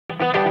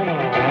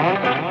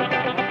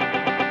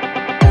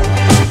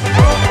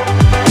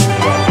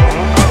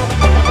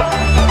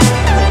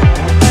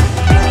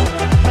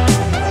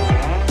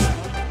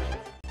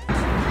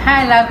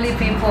Hi lovely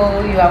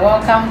people, you are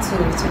welcome to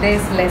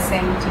today's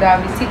lesson. Today I'll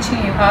be teaching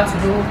you how to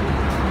do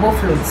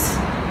boflots.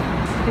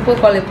 People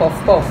call it puff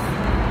puff.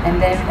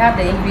 And then we have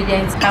the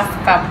ingredients: half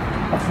cup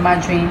of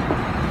margarine,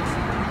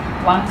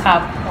 1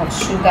 cup of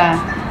sugar,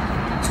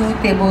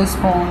 2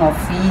 tablespoons of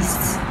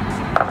yeast,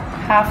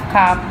 half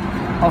cup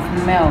of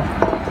milk,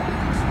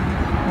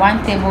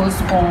 1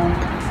 tablespoon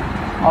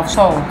of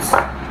salt,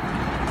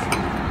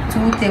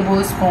 2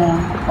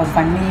 tablespoons of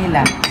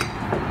vanilla,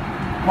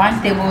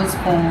 1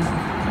 tablespoon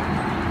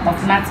of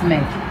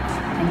nutmeg,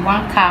 and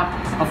 1 cup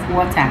of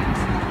water.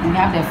 And we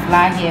have the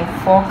flour here,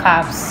 4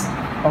 cups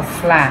of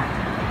flour.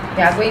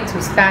 We are going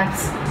to start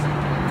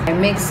by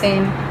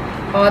mixing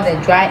all the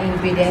dry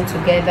ingredients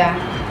together.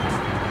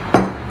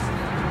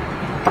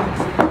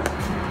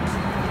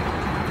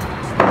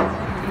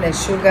 The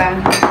sugar,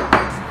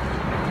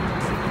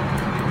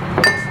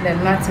 the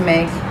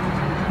nutmeg,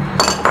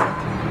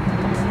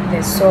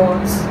 the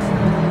salt,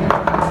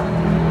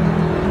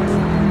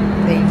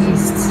 the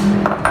yeast.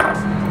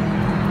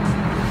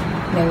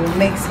 Then we'll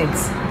mix it.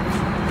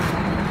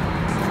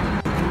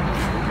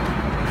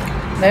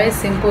 Very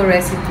simple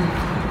recipe.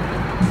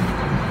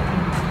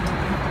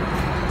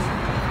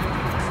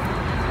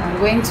 I'm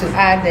going to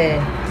add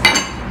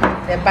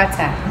the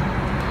butter.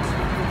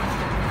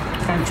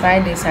 You can try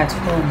this at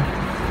home.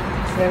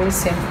 Very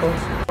simple.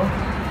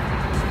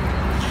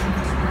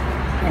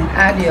 And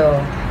add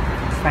your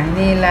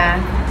vanilla,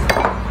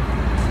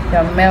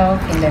 your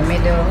milk in the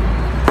middle,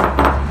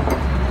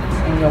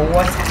 and your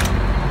water.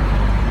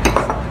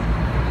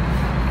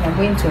 I'm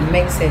going to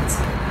mix it.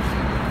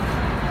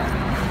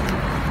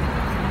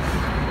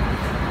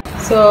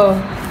 So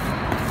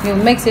you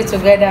mix it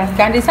together. You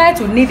can decide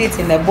to knead it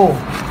in a bowl,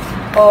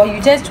 or you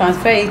just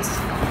transfer it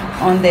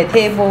on the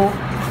table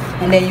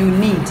and then you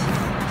knead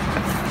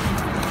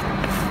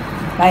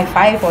like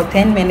 5 or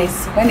 10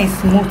 minutes. When it's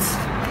smooth,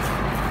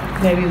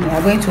 then we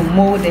are going to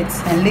mold it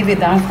and leave it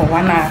down for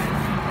 1 hour,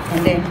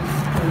 and then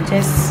we'll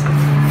just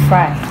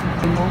fry.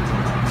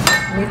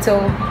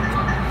 Little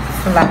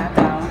flour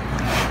down.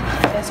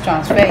 Just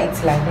transfer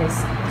it like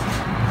this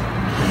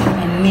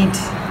and knead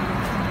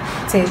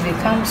till it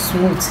becomes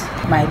smooth.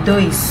 My dough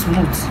is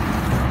smooth.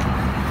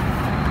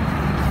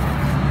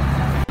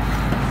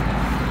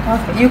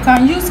 Okay, you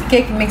can use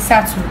cake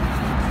mixer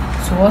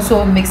to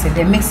also mix it,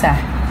 the mixer,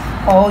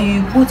 or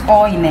you put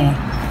all in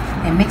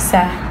a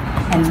mixer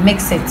and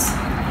mix it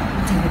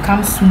to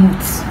become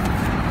smooth.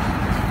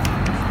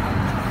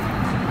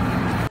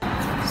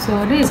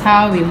 So this is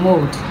how we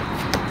mold.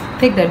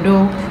 Take the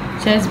dough,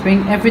 just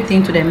bring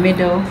everything to the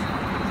middle,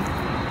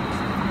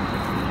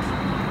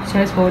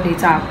 just hold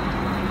it up,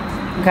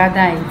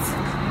 gather it,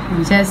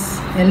 and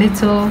just a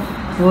little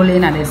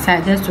rolling at the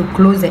side just to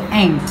close the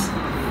end.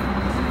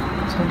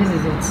 So this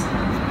is it.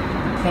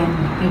 Then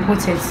you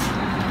put it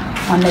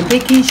on the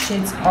baking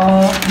sheet,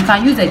 or you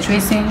can use the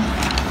tracing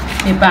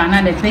paper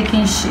and the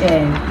baking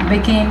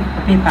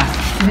paper.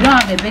 If you don't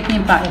have the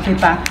baking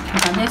paper, you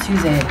can just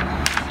use the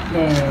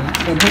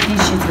baking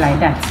sheet like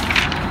that.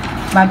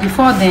 But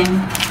before then,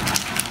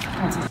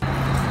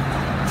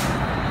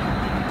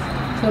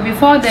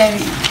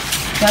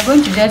 we are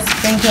going to just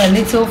sprinkle a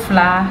little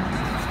flour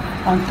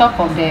on top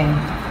of the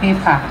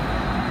paper,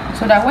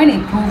 so that when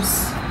it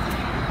proofs,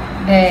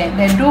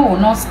 the dough will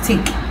not stick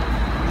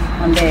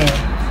on the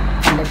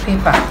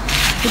paper.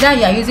 Either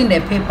you are using the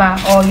paper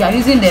or you are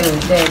using the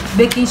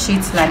baking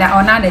sheets like that,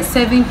 or now the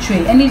serving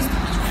tray, any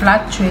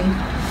flat tray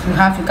you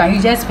have,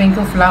 you just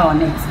sprinkle flour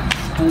on it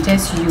and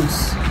just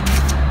use.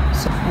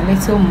 So a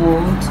little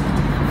mold,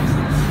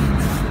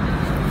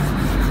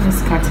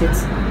 just cut it,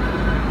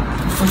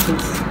 put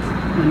it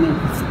on it,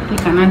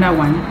 take another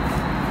one,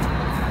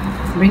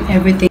 bring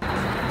everything.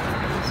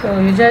 So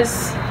you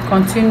just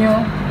continue,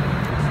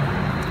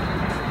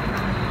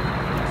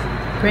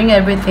 bring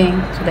everything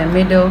to the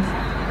middle,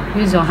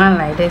 use your hand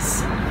like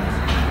this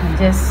and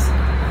just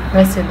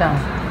press it down,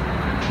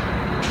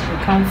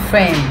 become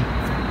firm.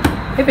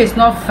 If it's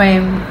not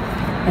firm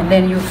and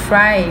then you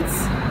fry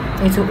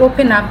it will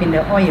open up in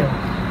the oil,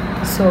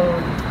 so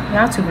you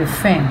have to be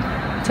firm.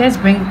 Just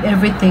bring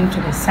everything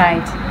to the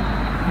side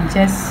and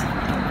just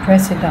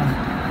press it down.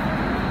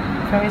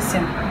 Very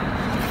simple.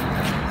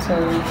 So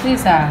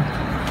these are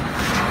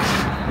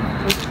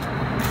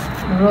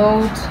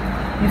rolled.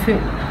 If you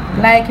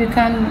like, you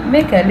can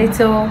make a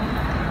little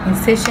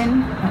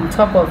incision on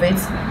top of it,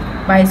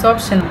 but it's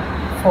optional,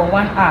 for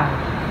 1 hour.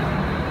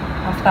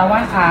 After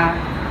 1 hour,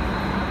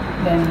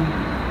 then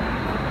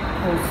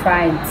we'll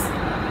fry it.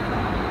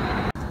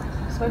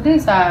 So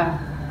these are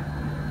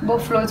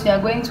boflots we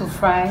are going to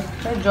fry.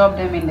 Let's drop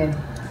them in the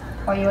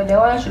oil. The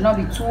oil should not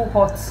be too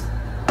hot.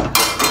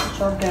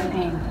 Drop them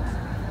in.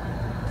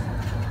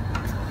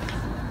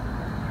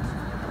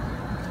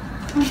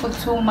 Don't put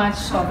too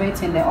much of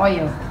it in the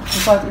oil,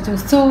 because it will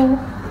still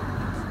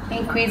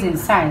increase in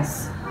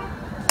size.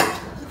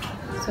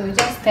 So we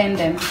just turn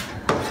them.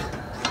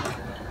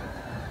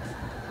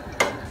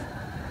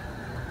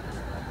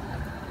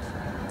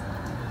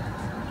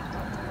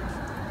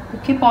 You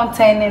keep on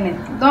turning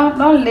it.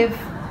 Don't leave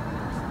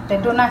the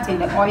donut in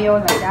the oil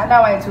like that,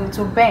 otherwise it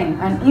will burn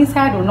and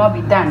inside will not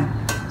be done.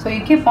 So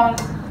you keep on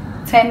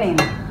turning,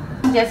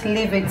 just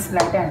leave it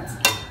like that.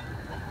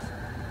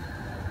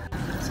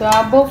 So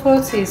our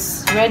Boflot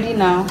is ready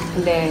now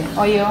in the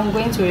oil. I'm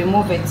going to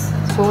remove it.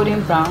 It's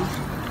golden brown.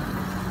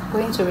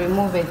 Going to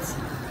remove it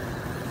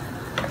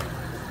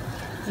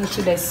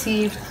into the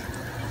sieve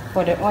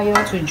for the oil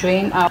to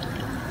drain out.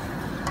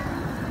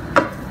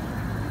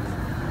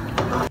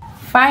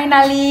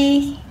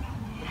 Finally,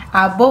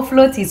 our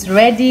Boflot is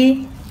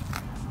ready.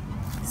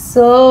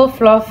 So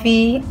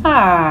fluffy,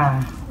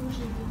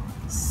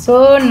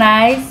 so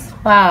nice.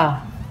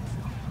 Wow.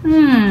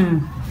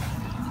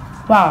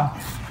 Wow,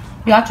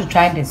 you have to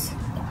try this.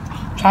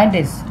 Try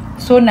this.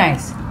 So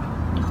nice.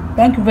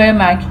 Thank you very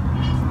much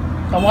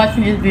for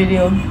watching this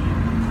video.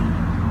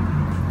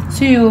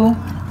 See you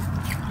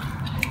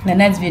in the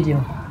next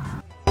video.